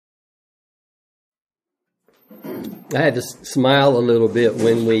I had to smile a little bit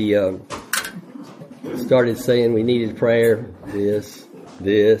when we started saying we needed prayer, this.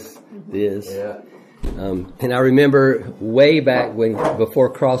 Yeah. And I remember way back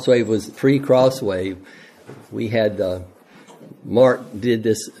before Crosswave was pre-Crosswave, we had Mark did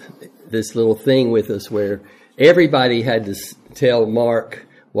this little thing with us where everybody had to tell Mark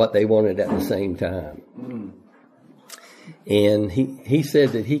what they wanted at the same time. Mm. And he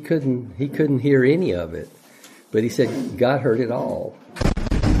said that he couldn't hear any of it, but he said God heard it all.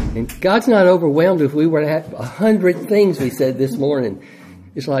 And God's not overwhelmed if we were to have 100 things we said this morning.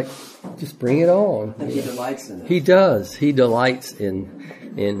 It's like, just bring it on. And He delights in it. He does. He delights in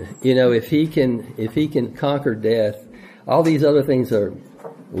if he can conquer death, all these other things are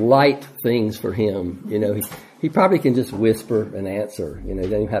light things for him. He probably can just whisper an answer. He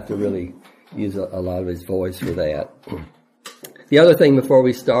doesn't have to really use a lot of his voice for that. The other thing before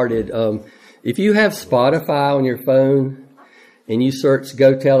we started, if you have Spotify on your phone and you search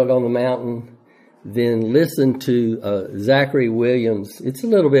Go Tell It on the Mountain, then listen to Zachary Williams. It's a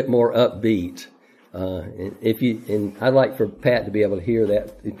little bit more upbeat. And I'd like for Pat to be able to hear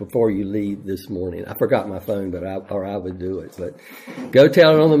that before you leave this morning. I forgot my phone, but I would do it. But Go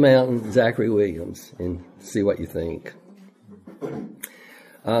Tell It on the Mountain, Zachary Williams, and see what you think.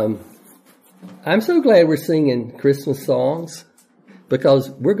 I'm so glad we're singing Christmas songs because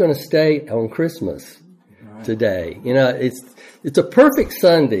we're going to stay on Christmas today. It's a perfect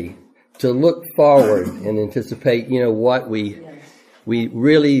Sunday to look forward and anticipate, what we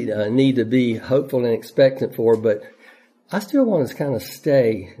really need to be hopeful and expectant for. But I still want to kind of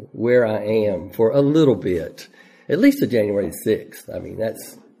stay where I am for a little bit, at least to January 6th. I mean,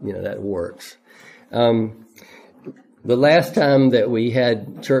 that's, that works. The last time that we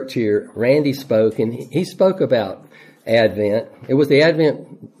had church here, Randy spoke, and he spoke about Advent. It was the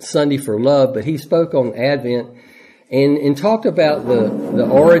Advent Sunday for Love, but he spoke on Advent and talked about the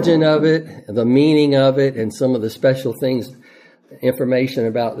origin of it, the meaning of it, and some of the special things, information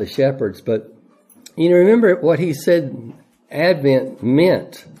about the shepherds. But, remember what he said Advent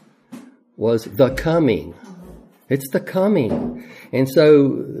meant was the coming. It's the coming. And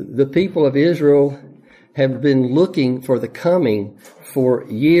so the people of Israel have been looking for the coming for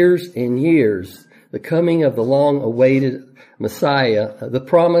years and years, the coming of the long-awaited Messiah, the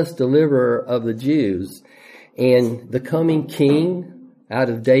promised deliverer of the Jews, and the coming king out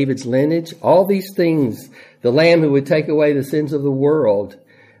of David's lineage, all these things, the Lamb who would take away the sins of the world,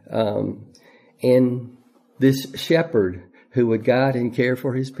 and this shepherd who would guide and care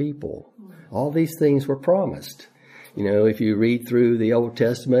for his people. All these things were promised. If you read through the Old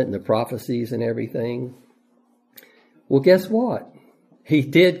Testament and the prophecies and everything. Well, guess what? He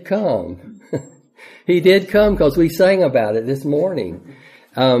did come. He did come because we sang about it this morning.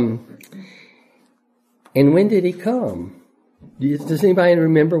 And when did he come? Does anybody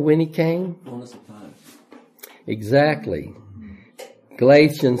remember when he came? Fullness of time. Exactly.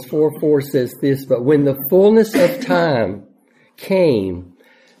 Galatians 4:4 says this, but when the fullness of time came,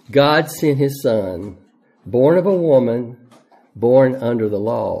 God sent his son, born of a woman, born under the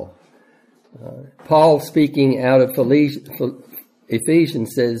law. Paul, speaking out of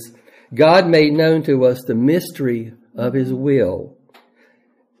Ephesians, says, God made known to us the mystery of his will.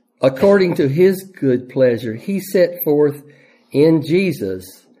 According to his good pleasure, he set forth in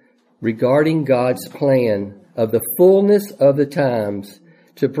Jesus regarding God's plan of the fullness of the times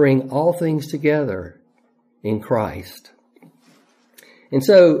to bring all things together in Christ. And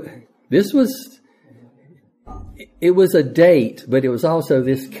so it was a date, but it was also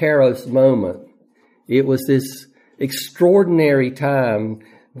this Kairos moment. It was this extraordinary time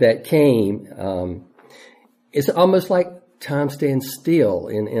that came. It's almost like time stands still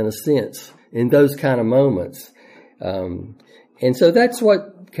in a sense in those kind of moments. And so that's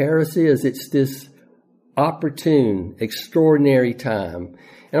what Kairos is. It's this opportune, extraordinary time.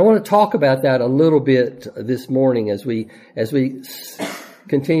 And I want to talk about that a little bit this morning as we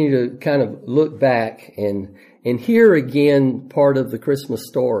continue to kind of look back and hear again part of the Christmas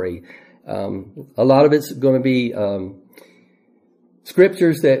story. A lot of it's going to be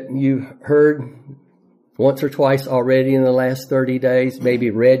scriptures that you've heard once or twice already in the last 30 days,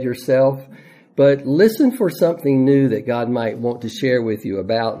 maybe read yourself, but listen for something new that God might want to share with you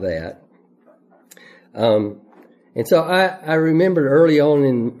about that. And so I remembered early on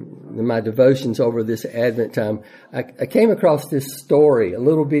in my devotions over this Advent time, I came across this story, a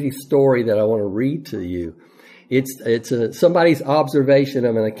little bitty story that I want to read to you. It's somebody's observation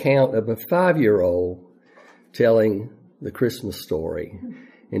of an account of a 5-year-old telling the Christmas story.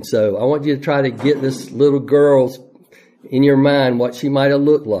 And so I want you to try to get this little girl's in your mind what she might have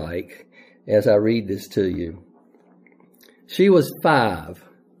looked like as I read this to you. She was 5,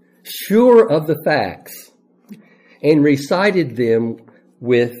 sure of the facts, and recited them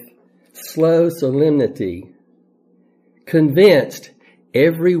with slow solemnity, convinced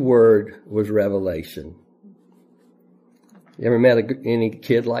every word was revelation. You ever met any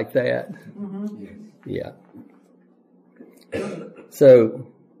kid like that? Mm-hmm. Yeah. So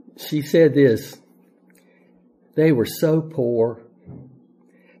she said this, they were so poor.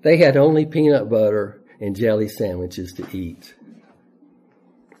 They had only peanut butter and jelly sandwiches to eat.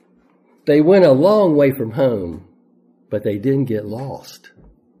 They went a long way from home, but they didn't get lost.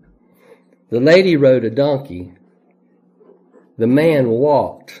 The lady rode a donkey. The man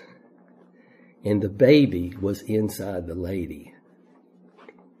walked, and the baby was inside the lady.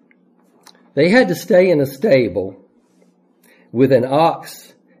 They had to stay in a stable with an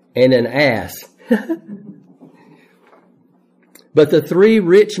ox and an ass. But the 3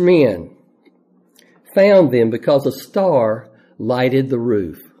 rich men found them because a star lighted the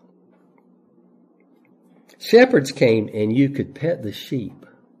roof. Shepherds came and you could pet the sheep,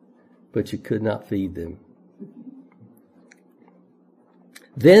 but you could not feed them.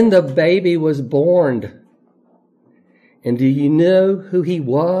 Then the baby was born. And do you know who he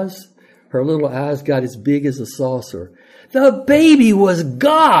was? Her little eyes got as big as a saucer. The baby was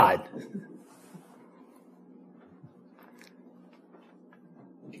God.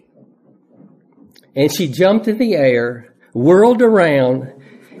 And she jumped in the air, whirled around,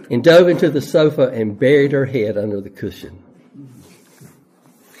 and dove into the sofa and buried her head under the cushion.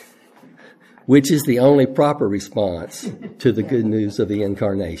 Which is the only proper response to the good news of the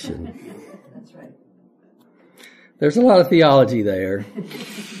incarnation. That's right. There's a lot of theology there.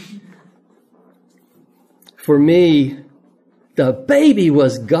 For me, the baby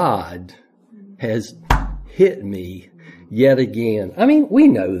was God has hit me yet again. I mean, we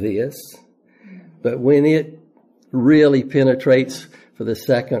know this, but when it really penetrates for the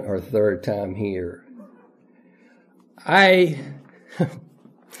second or third time here, I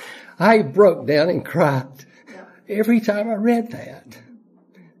broke down and cried every time I read that.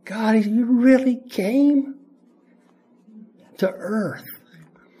 God, you really came to earth.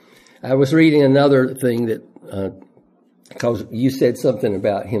 I was reading another thing that, because you said something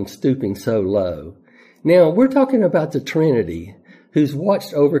about him stooping so low. Now, we're talking about the Trinity, who's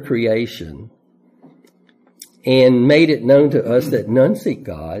watched over creation and made it known to us that none seek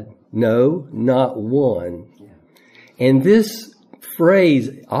God. No, not one. And this phrase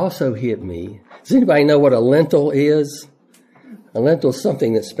also hit me. Does anybody know what a lintel is? A lintel is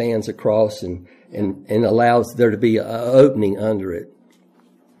something that spans across and allows there to be an opening under it.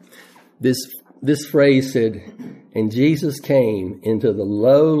 This phrase said, and Jesus came into the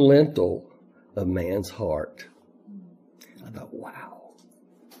low lintel of man's heart. I thought, wow,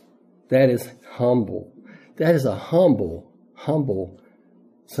 that is humble. That is a humble, humble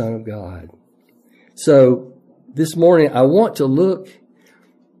Son of God. So this morning, I want to look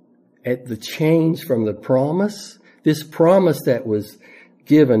at the change from the promise, this promise that was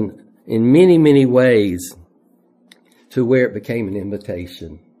given in many, many ways, to where it became an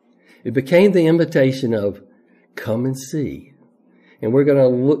invitation. It became the invitation of, come and see. And we're going to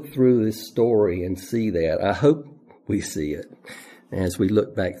look through this story and see that. I hope we see it as we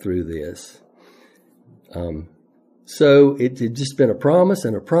look back through this. So it had just been a promise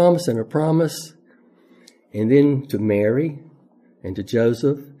and a promise and a promise. And then to Mary and to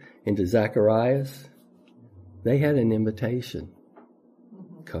Joseph and to Zacharias, they had an invitation.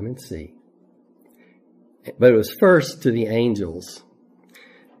 Come and see. But it was first to the angels.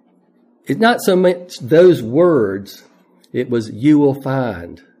 It's not so much those words, it was you will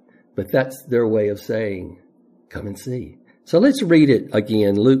find. But that's their way of saying, come and see. So let's read it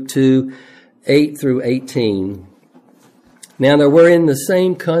again, Luke 2, 8 through 18. Now there were in the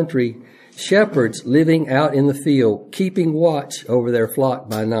same country shepherds living out in the field, keeping watch over their flock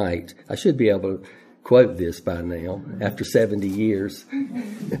by night. I should be able to quote this by now, after 70 years.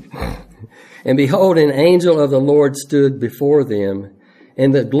 And behold, an angel of the Lord stood before them,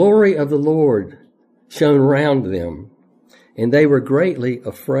 and the glory of the Lord shone round them, and they were greatly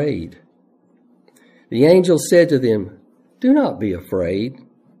afraid. The angel said to them, do not be afraid,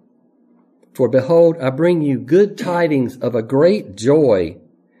 for behold, I bring you good tidings of a great joy,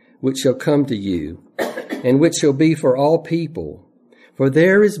 which shall come to you, and which shall be for all people. For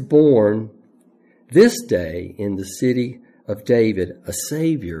there is born this day in the city of David a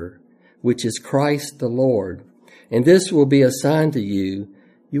Savior, which is Christ the Lord. And this will be a sign to you.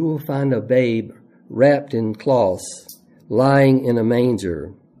 You will find a babe wrapped in cloths, lying in a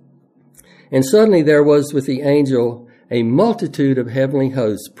manger. And suddenly there was with the angel a multitude of heavenly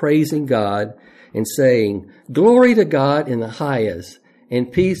hosts praising God and saying, "Glory to God in the highest,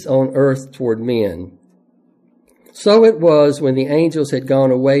 and peace on earth toward men." So it was when the angels had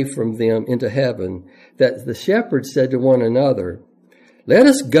gone away from them into heaven that the shepherds said to one another, "Let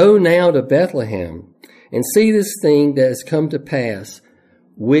us go now to Bethlehem and see this thing that has come to pass,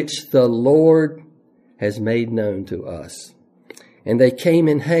 which the Lord has made known to us." And they came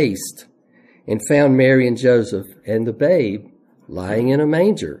in haste and found Mary and Joseph and the babe lying in a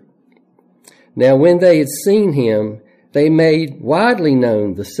manger. Now when they had seen him, they made widely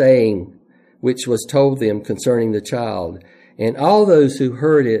known the saying which was told them concerning the child. And all those who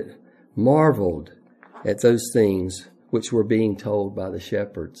heard it marveled at those things which were being told by the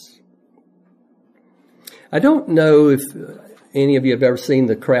shepherds. I don't know if any of you have ever seen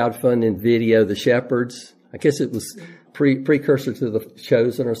the crowdfunding video, The Shepherds. I guess it was precursor to The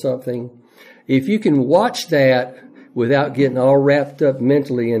Chosen or something. If you can watch that without getting all wrapped up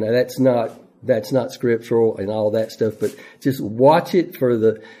mentally, and that's not scriptural and all that stuff, but just watch it for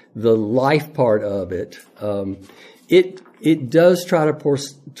the life part of it. It does try to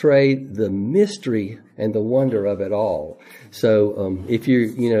portray the mystery and the wonder of it all. So if you're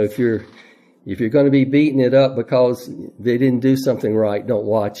going to be beating it up because they didn't do something right, don't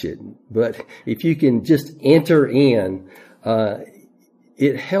watch it. But if you can just enter in,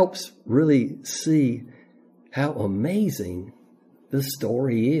 it helps really see how amazing this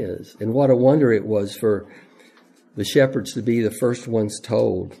story is and what a wonder it was for the shepherds to be the first ones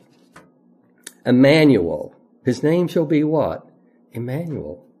told. Emmanuel. His name shall be what?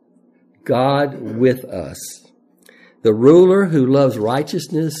 Emmanuel. God with us. The ruler who loves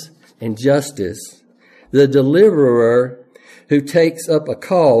righteousness and justice. The deliverer who takes up a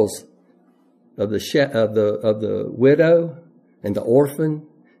cause of the widow and the orphan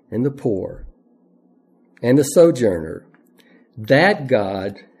and the poor and the sojourner. That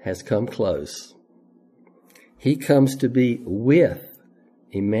God has come close. He comes to be with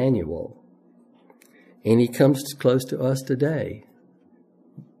Emmanuel. And he comes close to us today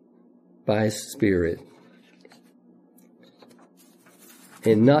by his Spirit.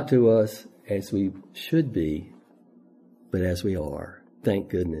 And not to us as we should be, but as we are. Thank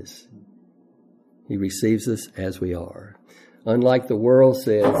goodness. He receives us as we are. Unlike the world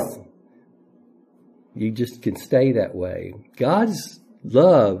says, you just can stay that way. God's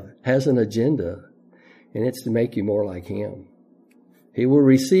love has an agenda, and it's to make you more like him. He will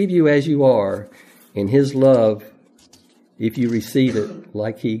receive you as you are, and his love, if you receive it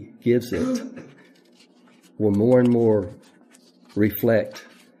like he gives it, will more and more reflect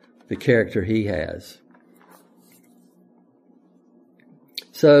the character he has.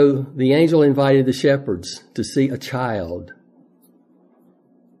 So the angel invited the shepherds to see a child,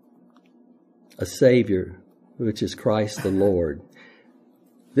 a Savior, which is Christ the Lord.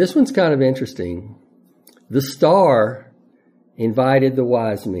 This one's kind of interesting. The star invited the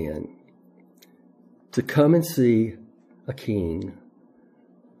wise men to come and see a king.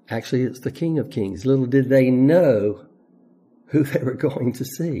 Actually, it's the King of Kings. Little did they know who they were going to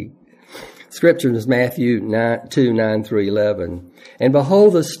see. Scripture is Matthew 2:9-11. And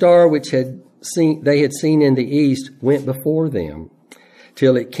behold, the star which they had seen in the east went before them,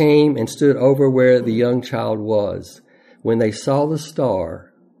 till it came and stood over where the young child was. When they saw the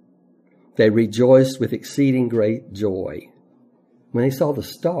star, they rejoiced with exceeding great joy. When they saw the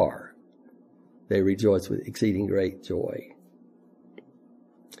star, they rejoiced with exceeding great joy.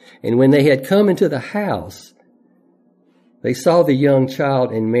 And when they had come into the house, they saw the young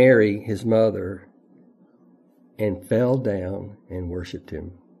child and Mary, his mother, and fell down and worshiped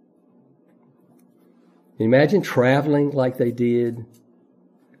him. Can you imagine traveling like they did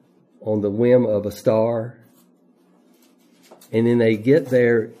on the whim of a star? And then they get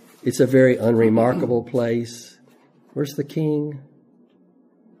there. It's a very unremarkable place. Where's the king?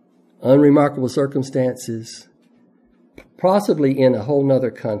 Unremarkable circumstances. Possibly in a whole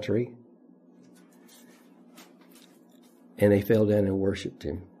nother country. And they fell down and worshiped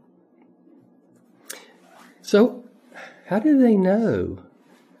him. So, how did they know?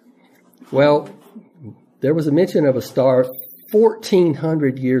 Well, there was a mention of a star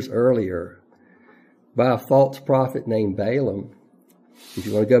 1,400 years earlier by a false prophet named Balaam. If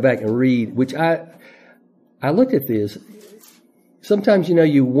you want to go back and read, which I looked at this. Sometimes,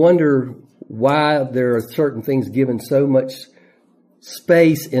 you wonder why there are certain things given so much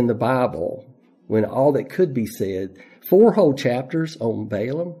space in the Bible when all that could be said. 4 whole chapters on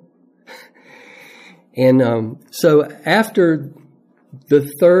Balaam. And so after the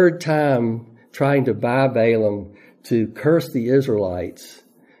third time trying to buy Balaam to curse the Israelites,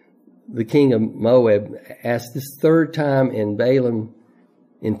 the king of Moab, asked this third time, and Balaam,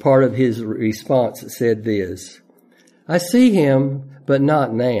 in part of his response, said this, I see him, but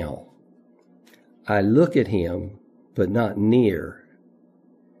not now. I look at him, but not near.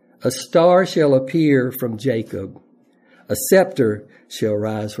 A star shall appear from Jacob. A scepter shall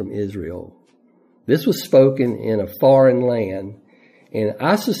rise from Israel. This was spoken in a foreign land, and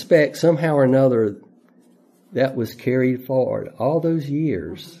I suspect somehow or another that was carried forward all those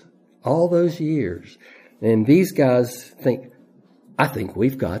years. And these guys think, I think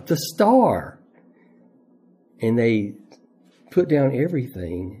we've got the star. And they put down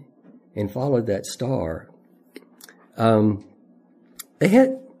everything and followed that star. They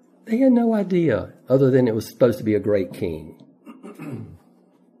had no idea other than it was supposed to be a great king.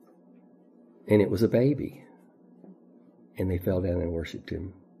 And it was a baby. And they fell down and worshiped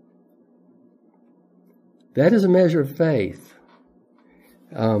him. That is a measure of faith.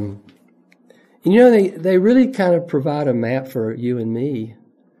 They really kind of provide a map for you and me.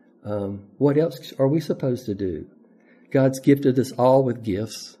 What else are we supposed to do? God's gifted us all with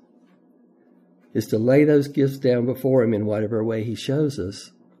gifts. Is to lay those gifts down before him in whatever way he shows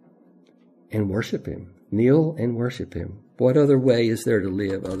us and worship him. Kneel and worship him. What other way is there to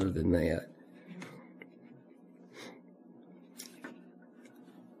live other than that?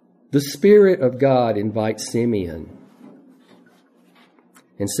 The Spirit of God invites Simeon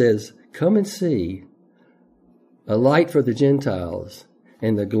and says, come and see a light for the Gentiles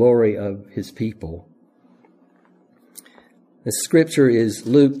and the glory of his people. The scripture is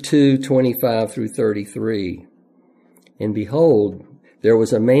Luke 2:25 through 33. And behold, there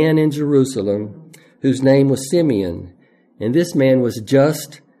was a man in Jerusalem whose name was Simeon, and this man was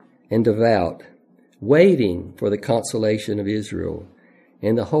just and devout, waiting for the consolation of Israel.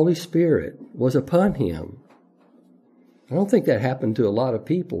 And the Holy Spirit was upon him. I don't think that happened to a lot of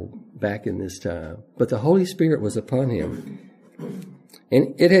people back in this time, but the Holy Spirit was upon him.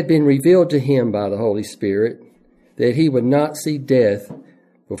 And it had been revealed to him by the Holy Spirit that he would not see death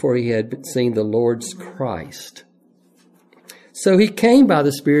before he had seen the Lord's Christ. So he came by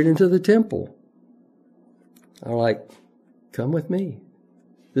the Spirit into the temple. I'm like, come with me.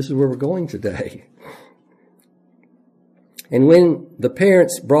 This is where we're going today. And when the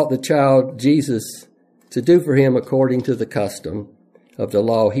parents brought the child Jesus to do for him according to the custom of the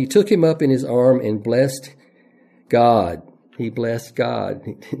law, he took him up in his arm and blessed God. He blessed God.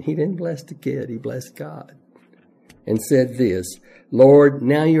 He didn't bless the kid. He blessed God. And said this, Lord,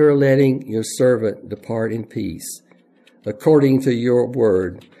 now you are letting your servant depart in peace, according to your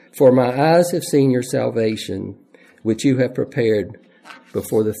word. For my eyes have seen your salvation, which you have prepared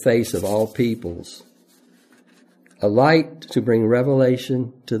before the face of all peoples, a light to bring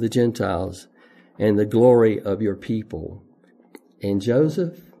revelation to the Gentiles and the glory of your people. And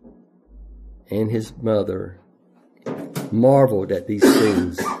Joseph and his mother marveled at these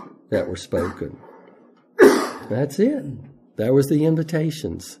things that were spoken. That's it. That was the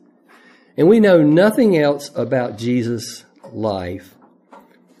invitations. And we know nothing else about Jesus' life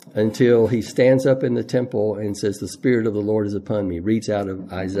until he stands up in the temple and says, the Spirit of the Lord is upon me, reads out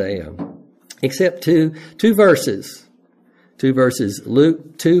of Isaiah. Except two verses.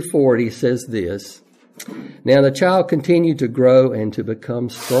 Luke 2:40 says this, Now the child continued to grow and to become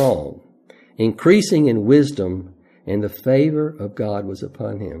strong, increasing in wisdom, and the favor of God was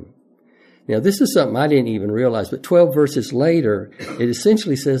upon him. Now this is something I didn't even realize, but 12 verses later, it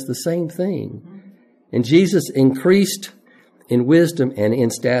essentially says the same thing. And Jesus increased in wisdom and in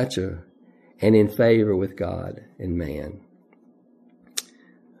stature and in favor with God and man.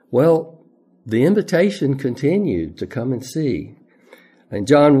 Well, the invitation continued to come and see. In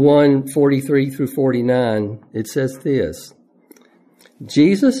John 1:43 through 49, it says this,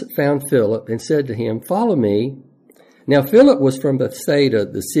 Jesus found Philip and said to him, Follow me. Now Philip was from Bethsaida,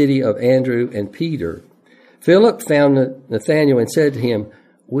 the city of Andrew and Peter. Philip found Nathanael and said to him,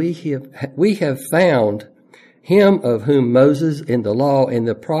 We have found him of whom Moses in the law and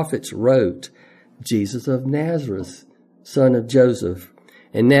the prophets wrote, Jesus of Nazareth, son of Joseph.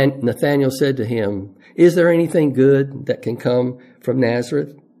 And Nathanael said to him, Is there anything good that can come from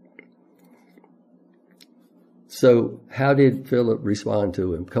Nazareth? So how did Philip respond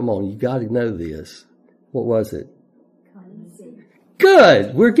to him? Come on, you got to know this. What was it? Come and see.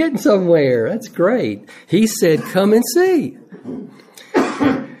 Good. We're getting somewhere. That's great. He said, come and see.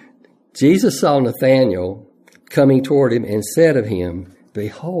 Jesus saw Nathanael coming toward him and said of him,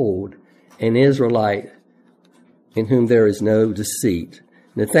 Behold, an Israelite in whom there is no deceit.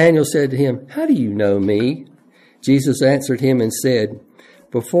 Nathanael said to him, How do you know me? Jesus answered him and said,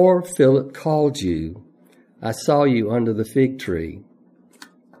 Before Philip called you, I saw you under the fig tree.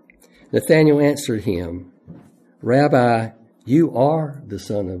 Nathanael answered him, Rabbi, you are the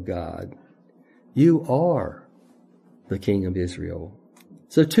Son of God. You are the King of Israel.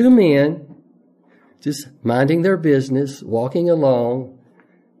 So two men, just minding their business, walking along,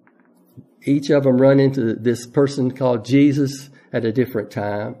 each of them run into this person called Jesus at a different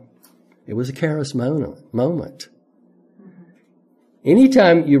time. It was a kairos moment.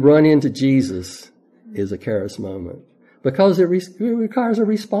 Anytime you run into Jesus is a kairos moment because it requires a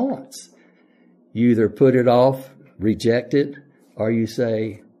response. You either put it off, reject it, or you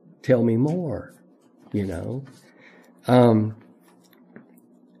say, tell me more, And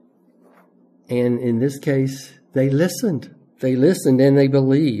in this case, they listened. They listened and they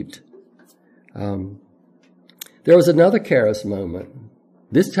believed. There was another kairos moment.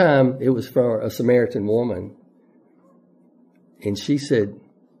 This time it was for a Samaritan woman. And she said,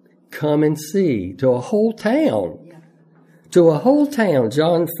 come and see, to a whole town. Yeah. To a whole town.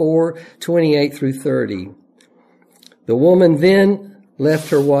 John 4:28-30. The woman then left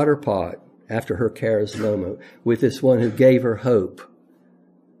her water pot after her kairos moment with this one who gave her hope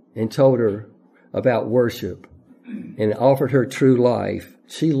and told her about worship and offered her true life.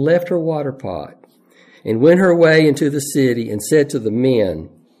 She left her water pot and went her way into the city and said to the men,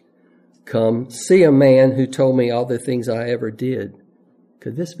 come, see a man who told me all the things I ever did.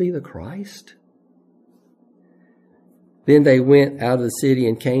 Could this be the Christ? Then they went out of the city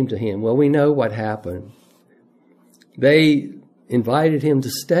and came to him. Well, we know what happened. They invited him to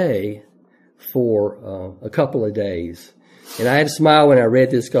stay for a couple of days. And I had to smile when I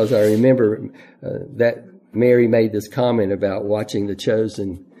read this because I remember that Mary made this comment about watching The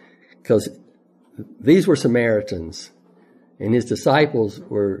Chosen, because these were Samaritans and his disciples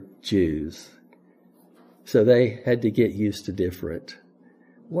were Jews. So they had to get used to different.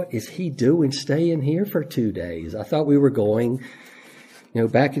 What is he doing staying here for 2 days? I thought we were going,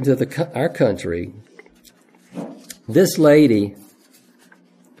 back into our country. This lady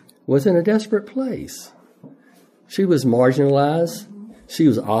was in a desperate place. She was marginalized. She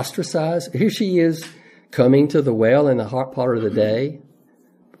was ostracized. Here she is coming to the well in the hot part of the day.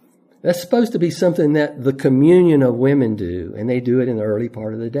 That's supposed to be something that the communion of women do, and they do it in the early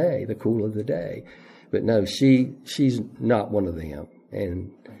part of the day, the cool of the day. But no, she's not one of them,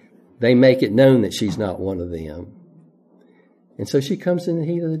 and they make it known that she's not one of them. And so she comes in the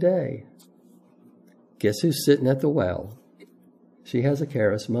heat of the day. Guess who's sitting at the well? She has a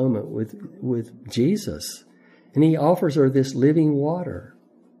kairos moment with Jesus, and he offers her this living water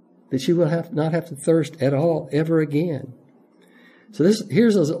that she will not have to thirst at all ever again. So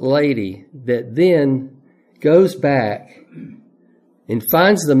here's a lady that then goes back and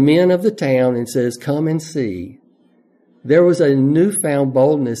finds the men of the town and says, come and see. There was a newfound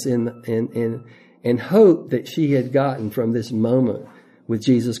boldness and hope that she had gotten from this moment with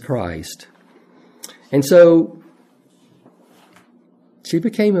Jesus Christ. And so she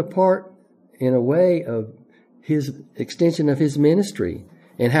became a part, in a way, of his extension of his ministry.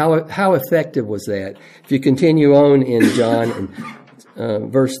 And how effective was that? If you continue on in John,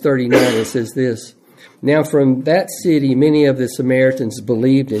 verse 39, it says this, now from that city many of the Samaritans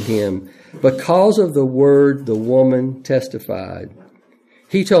believed in him because of the word the woman testified.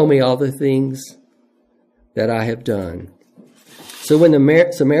 He told me all the things that I have done. So when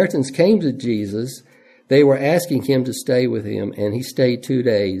the Samaritans came to Jesus, they were asking him to stay with him, and he stayed 2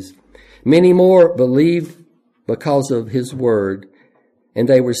 days. Many more believed because of his word, and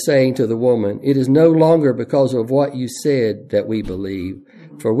they were saying to the woman, it is no longer because of what you said that we believe,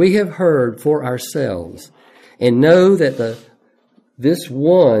 for we have heard for ourselves and know that this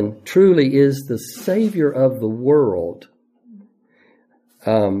one truly is the Savior of the world.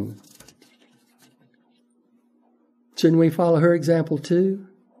 Shouldn't we follow her example too?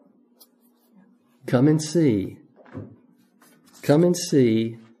 Come and see. Come and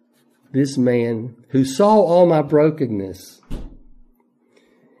see this man who saw all my brokenness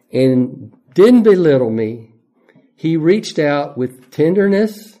and didn't belittle me. He reached out with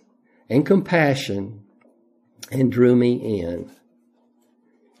tenderness and compassion and drew me in.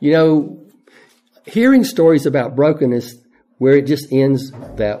 Hearing stories about brokenness where it just ends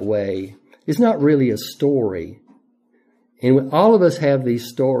that way is not really a story. And all of us have these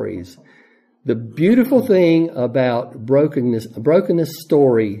stories. The beautiful thing about a brokenness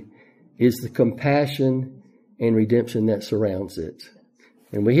story is the compassion and redemption that surrounds it.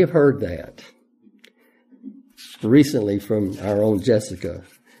 And we have heard that recently from our own Jessica.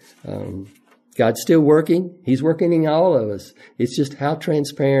 God's still working. He's working in all of us. It's just how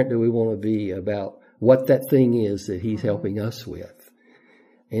transparent do we want to be about what that thing is that he's helping us with.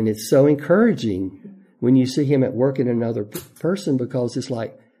 And it's so encouraging when you see him at work in another person, because it's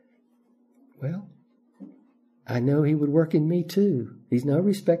like, Well, I know he would work in me too. He's no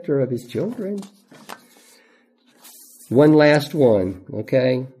respecter of his children. One last one,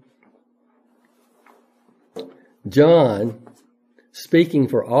 okay? John, speaking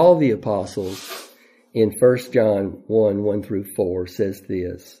for all the apostles in 1 John 1 through 4, says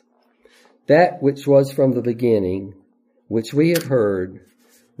this: That which was from the beginning, which we have heard,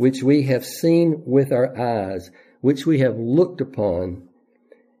 which we have seen with our eyes, which we have looked upon,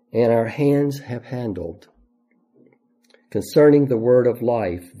 and our hands have handled. Concerning the word of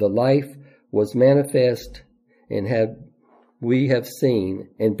life, the life was manifest, and we have seen,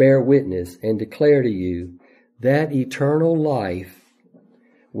 and bear witness, and declare to you that eternal life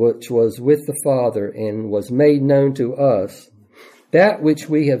which was with the Father and was made known to us. That which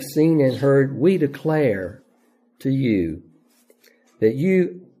we have seen and heard, we declare to you, that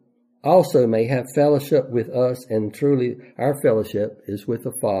you also may have fellowship with us, and truly our fellowship is with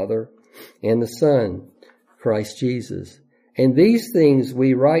the Father and the Son, Christ Jesus. And these things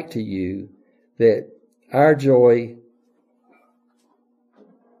we write to you, that our joy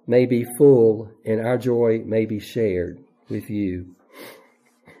may be full and our joy may be shared with you.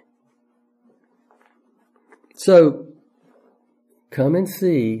 So, come and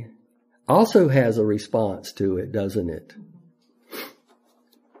see also has a response to it, doesn't it?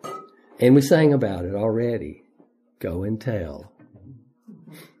 And we sang about it already. Go and tell.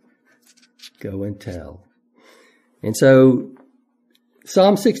 Go and tell. And so,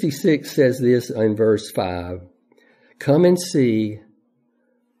 Psalm 66 says this in verse 5. Come and see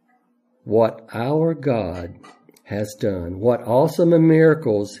what our God has done, what awesome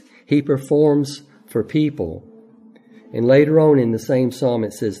miracles he performs for people. And later on in the same psalm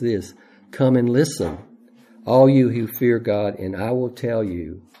it says this: come and listen, all you who fear God, and I will tell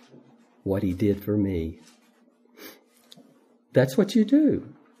you what he did for me. That's what you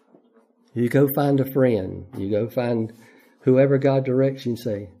do. You go find a friend. You go find whoever God directs you and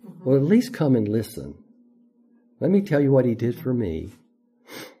say, well, at least come and listen. Let me tell you what he did for me.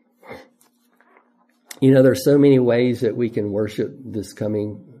 You know, there's so many ways that we can worship this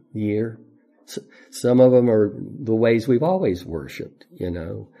coming year. Some of them are the ways we've always worshiped, you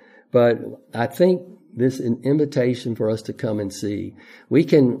know. But I think this is an invitation for us to come and see. We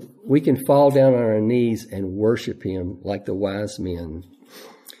can fall down on our knees and worship him like the wise men.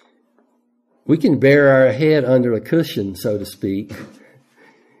 We can bear our head under a cushion, so to speak,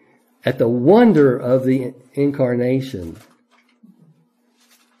 at the wonder of the incarnation.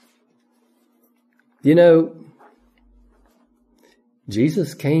 You know,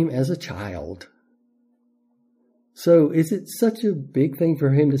 Jesus came as a child. So is it such a big thing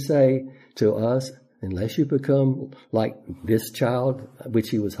for him to say to us, unless you become like this child, which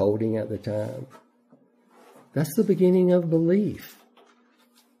he was holding at the time? That's the beginning of belief.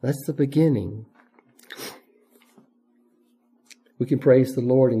 That's the beginning. We can praise the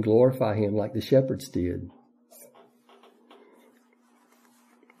Lord and glorify him like the shepherds did.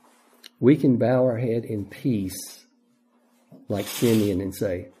 We can bow our head in peace like Simeon and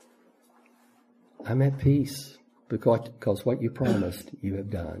say, I'm at peace because what you promised you have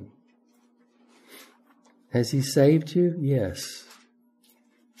done. Has he saved you? Yes.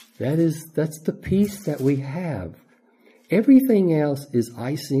 That's the peace that we have. Everything else is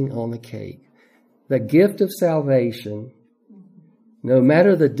icing on the cake. The gift of salvation, no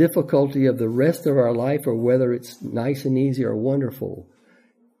matter the difficulty of the rest of our life or whether it's nice and easy or wonderful,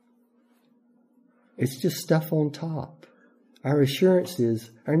 it's just stuff on top. Our assurance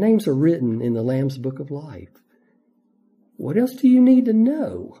is our names are written in the Lamb's Book of Life. What else do you need to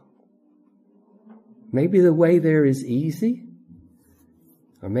know? Maybe the way there is easy,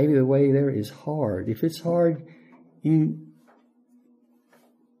 or maybe the way there is hard. If it's hard, you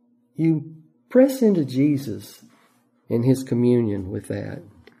press into Jesus and his communion with that.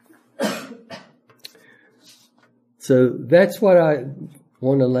 So that's what I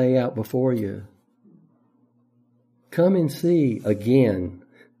want to lay out before you. Come and see again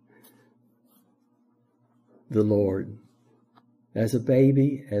the Lord as a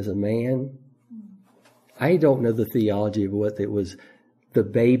baby, as a man. I don't know the theology of what it was, the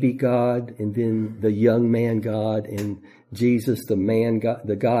baby God and then the young man God and Jesus, the man God,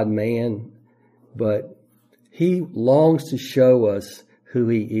 the God man. But he longs to show us who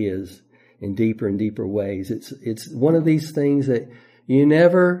he is in deeper and deeper ways. It's one of these things that you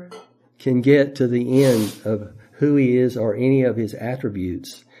never can get to the end of who he is or any of his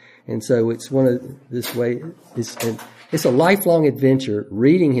attributes. And so it's one of this way. It's a lifelong adventure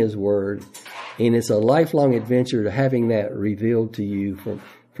reading his word, and it's a lifelong adventure to having that revealed to you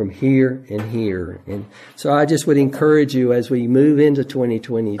from here and here. And so I just would encourage you as we move into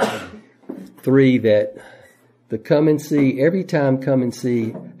 2020 3 that the come and see, every time come and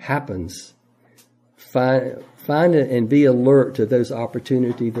see happens, find it and be alert to those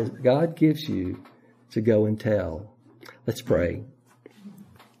opportunities that God gives you to go and tell. Let's pray.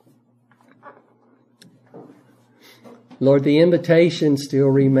 Lord, the invitation still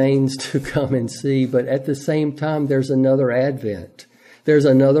remains to come and see, but at the same time, there's another advent. There's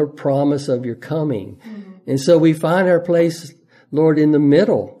another promise of your coming. And so we find our place, Lord, in the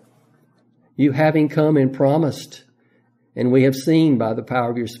middle. You having come and promised, and we have seen by the power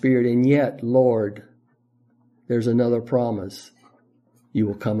of your Spirit, and yet, Lord, there's another promise. You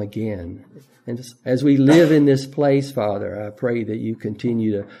will come again. And as we live in this place, Father, I pray that you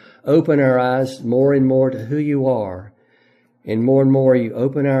continue to open our eyes more and more to who you are. And more you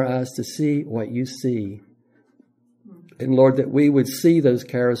open our eyes to see what you see. And Lord, that we would see those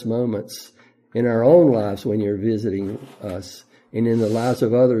Kairos moments in our own lives when you're visiting us, and in the lives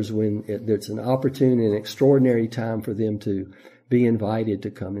of others when there's an opportune and extraordinary time for them to be invited to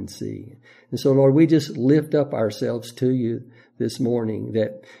come and see. And so, Lord, we just lift up ourselves to you this morning,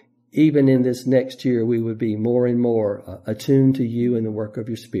 that even in this next year, we would be more and more attuned to you and the work of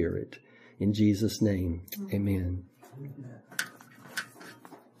your Spirit. In Jesus' name, amen.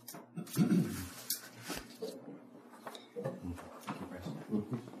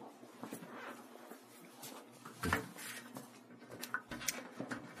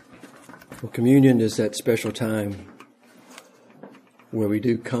 Well, communion is that special time where we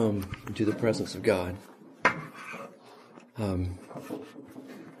do come into the presence of God.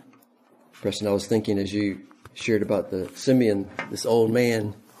 Preston, I was thinking as you shared about the Simeon, this old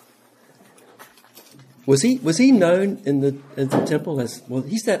man. Was he known in the temple as, well,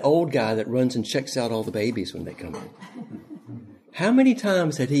 he's that old guy that runs and checks out all the babies when they come in. How many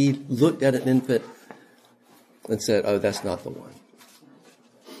times had he looked at an infant and said, oh, that's not the one?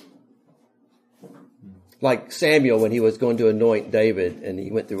 Like Samuel when he was going to anoint David, and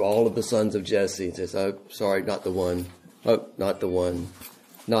he went through all of the sons of Jesse and says, oh, sorry, not the one. Oh, not the one.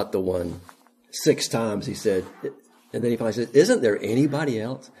 Not the one. 6 times he said. And then he finally said, isn't there anybody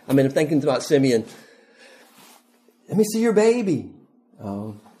else? I mean, I'm thinking about Simeon. Let me see your baby.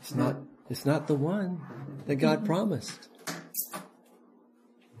 Oh, it's not the one that God promised.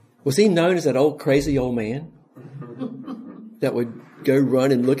 Was he known as that old crazy old man that would go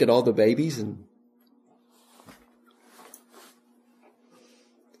run and look at all the babies? And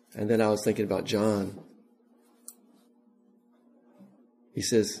then I was thinking about John. He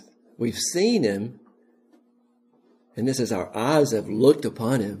says, we've seen him, and this is our eyes have looked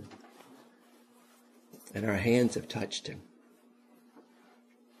upon him, and our hands have touched him.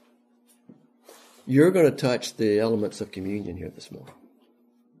 You're going to touch the elements of communion here this morning.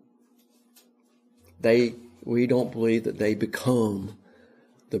 We don't believe that they become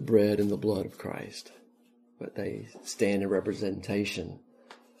the bread and the blood of Christ, but they stand in representation.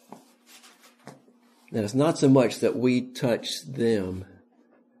 And it's not so much that we touch them,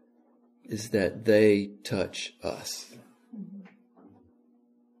 is that they touch us.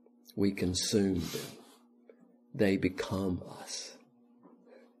 We consume them. They become us.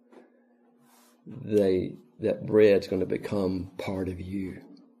 That bread's going to become part of you.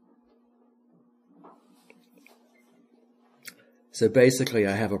 So basically,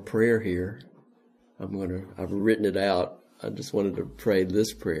 I have a prayer here. I've written it out. I just wanted to pray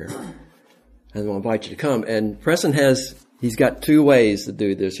this prayer. And I invite you to come. And Preston he's got 2 ways to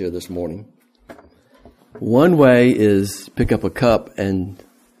do this here this morning. One way is pick up a cup and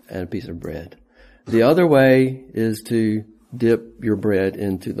a piece of bread. The other way is to dip your bread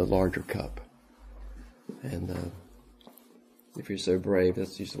into the larger cup. And if you're so brave,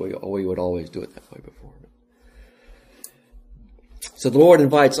 that's just the way we would always do it that way before. So the Lord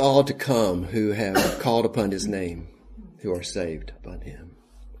invites all to come who have called upon his name, who are saved upon him.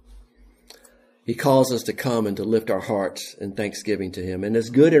 He calls us to come and to lift our hearts in thanksgiving to him. And it's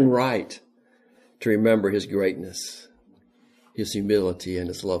good and right to remember his greatness, his humility, and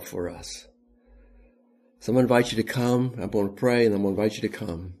his love for us. So I'm going to invite you to come. I'm going to pray, and I'm going to invite you to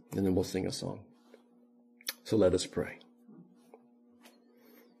come, and then we'll sing a song. So let us pray.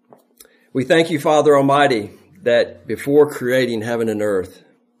 We thank you, Father Almighty, that before creating heaven and earth,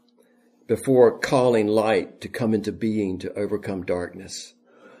 before calling light to come into being to overcome darkness,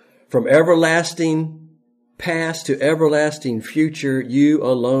 from everlasting past to everlasting future, you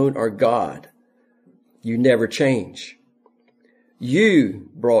alone are God. You never change. You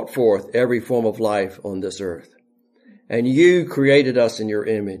brought forth every form of life on this earth, and you created us in your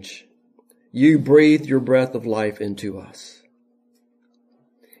image. You breathed your breath of life into us.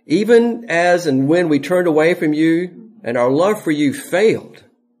 Even as and when we turned away from you and our love for you failed,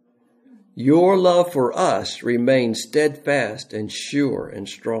 Your love for us remains steadfast and sure and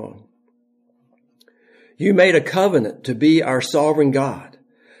strong. You made a covenant to be our sovereign God.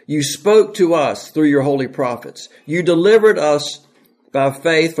 You spoke to us through your holy prophets. You delivered us by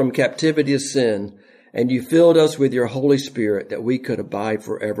faith from captivity of sin, and you filled us with your Holy Spirit that we could abide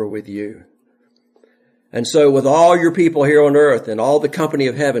forever with you. And so with all your people here on earth and all the company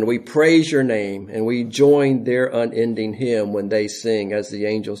of heaven, we praise your name and we join their unending hymn when they sing, as the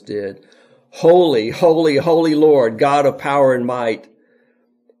angels did. Holy, holy, holy Lord, God of power and might.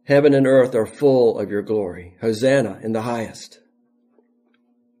 Heaven and earth are full of your glory. Hosanna in the highest.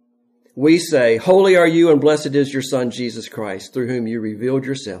 We say, holy are you and blessed is your Son, Jesus Christ, through whom you revealed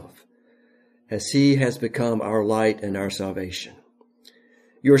yourself, as he has become our light and our salvation.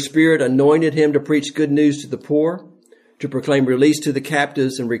 Your Spirit anointed him to preach good news to the poor, to proclaim release to the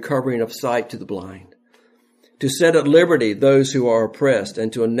captives and recovering of sight to the blind, to set at liberty those who are oppressed,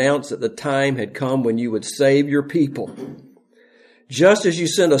 and to announce that the time had come when you would save your people. Just as you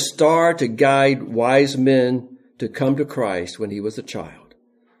sent a star to guide wise men to come to Christ when he was a child,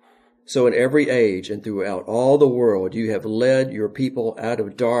 so in every age and throughout all the world you have led your people out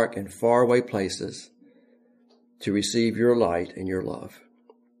of dark and faraway places to receive your light and your love.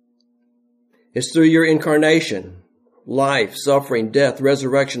 It's through your incarnation, life, suffering, death,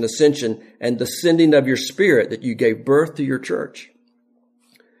 resurrection, ascension, and the sending of your Spirit that you gave birth to your church.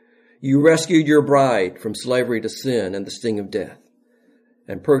 You rescued your bride from slavery to sin and the sting of death,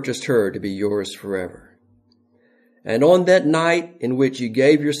 and purchased her to be yours forever. And on that night in which you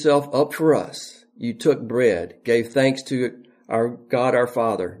gave yourself up for us, you took bread, gave thanks to our God our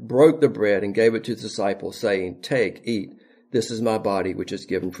Father, broke the bread and gave it to the disciples, saying, "Take, eat, this is my body which is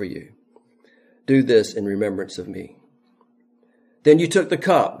given for you. Do this in remembrance of me." Then you took the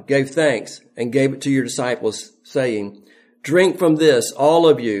cup, gave thanks, and gave it to your disciples, saying, "Drink from this, all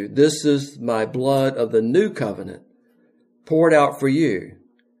of you. This is my blood of the new covenant, poured out for you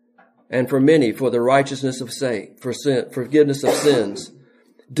and for many for the righteousness of forgiveness of sins.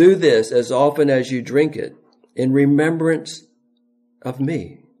 Do this as often as you drink it in remembrance of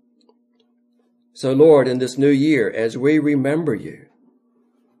me." So, Lord, in this new year, as we remember you,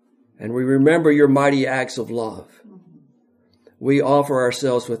 and we remember your mighty acts of love, we offer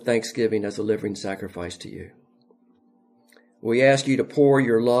ourselves with thanksgiving as a living sacrifice to you. We ask you to pour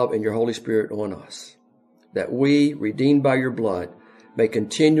your love and your Holy Spirit on us, that we, redeemed by your blood, may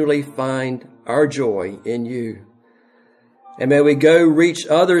continually find our joy in you. And may we go reach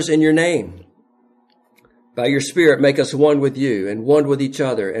others in your name. By your Spirit, make us one with you and one with each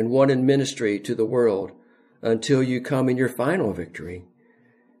other and one in ministry to the world until you come in your final victory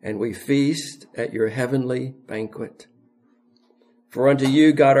and we feast at your heavenly banquet. For unto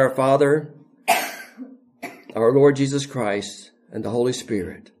you, God our Father, our Lord Jesus Christ, and the Holy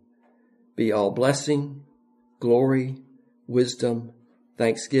Spirit, be all blessing, glory, wisdom,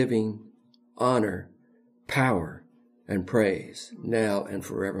 thanksgiving, honor, power, and praise, now and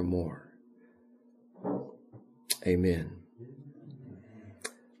forevermore. Amen.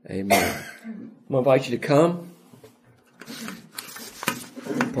 Amen. I'm going to invite you to come,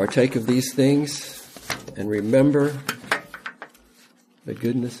 partake of these things, and remember the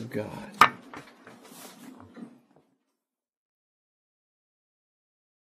goodness of God.